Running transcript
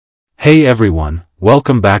Hey everyone,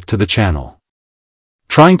 welcome back to the channel.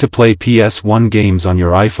 Trying to play PS1 games on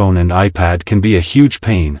your iPhone and iPad can be a huge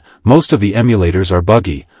pain. Most of the emulators are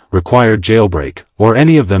buggy, require jailbreak, or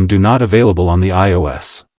any of them do not available on the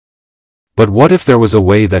iOS. But what if there was a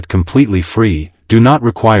way that completely free, do not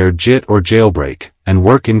require JIT or jailbreak, and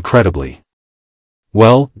work incredibly?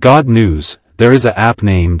 Well, good news, there is an app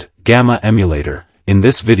named Gamma Emulator. In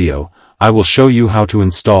this video, I will show you how to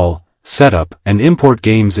install, set up, and import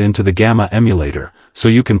games into the Gamma Emulator, so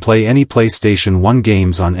you can play any PlayStation 1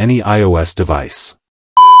 games on any iOS device.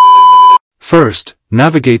 First,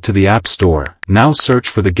 navigate to the App Store. Now search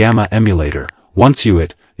for the Gamma Emulator. Once you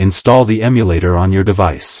install the emulator on your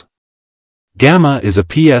device. Gamma is a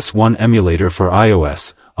PS1 emulator for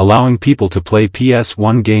iOS, allowing people to play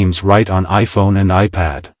PS1 games right on iPhone and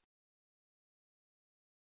iPad.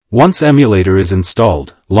 Once emulator is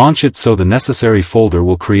installed, launch it so the necessary folder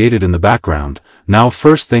will create it in the background. Now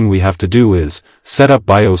first thing we have to do is set up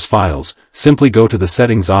BIOS files. Simply go to the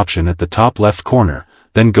settings option at the top left corner,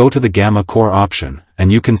 then go to the Gamma Core option,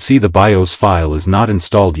 and you can see the BIOS file is not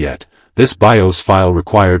installed yet. This BIOS file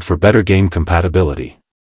required for better game compatibility.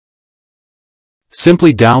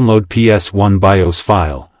 Simply download PS1 BIOS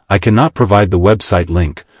file. I cannot provide the website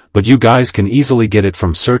link, but you guys can easily get it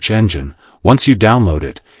from search engine. Once you download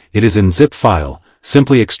it, it is in zip file.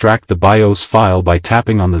 Simply extract the BIOS file by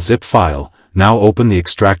tapping on the zip file. Now open the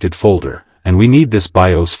extracted folder, and we need this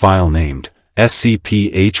BIOS file named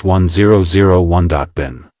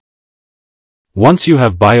scph1001.bin. Once you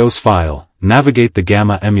have BIOS file, navigate the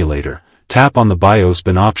Gamma Emulator, tap on the BIOS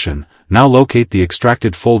bin option. Now locate the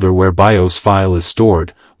extracted folder where BIOS file is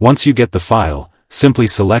stored. Once you get the file, simply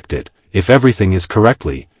select it. If everything is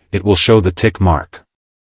correctly, it will show the tick mark.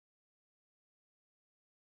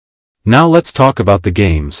 Now let's talk about the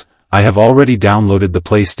games. I have already downloaded the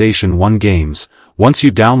PlayStation 1 games. Once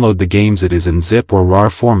you download the games, it is in zip or RAR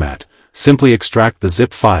format. Simply extract the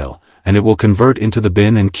zip file, and it will convert into the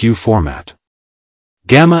bin and queue format.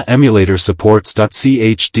 Gamma Emulator supports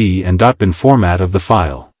 .chd and .bin format of the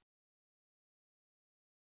file.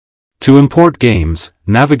 To import games,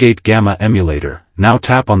 navigate Gamma Emulator. Now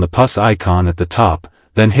tap on the plus icon at the top,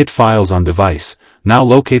 then hit Files on Device. Now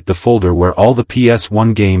locate the folder where all the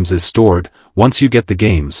PS1 games is stored. Once you get the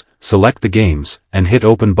games, select the games, and hit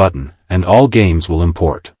Open button, and all games will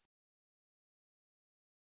import.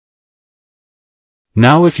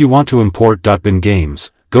 Now if you want to import .bin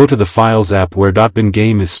games, go to the Files app where .bin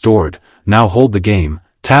game is stored. Now hold the game,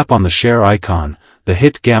 tap on the share icon, the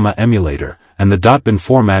hit Gamma Emulator, and the .bin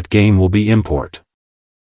format game will be import.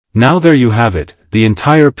 Now there you have it, the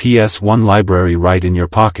entire PS1 library right in your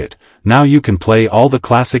pocket. Now you can play all the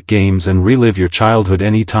classic games and relive your childhood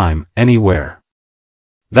anytime, anywhere.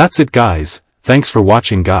 That's it guys, thanks for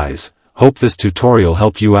watching guys, hope this tutorial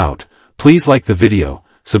helped you out. Please like the video,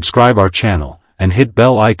 subscribe our channel, and hit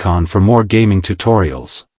bell icon for more gaming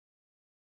tutorials.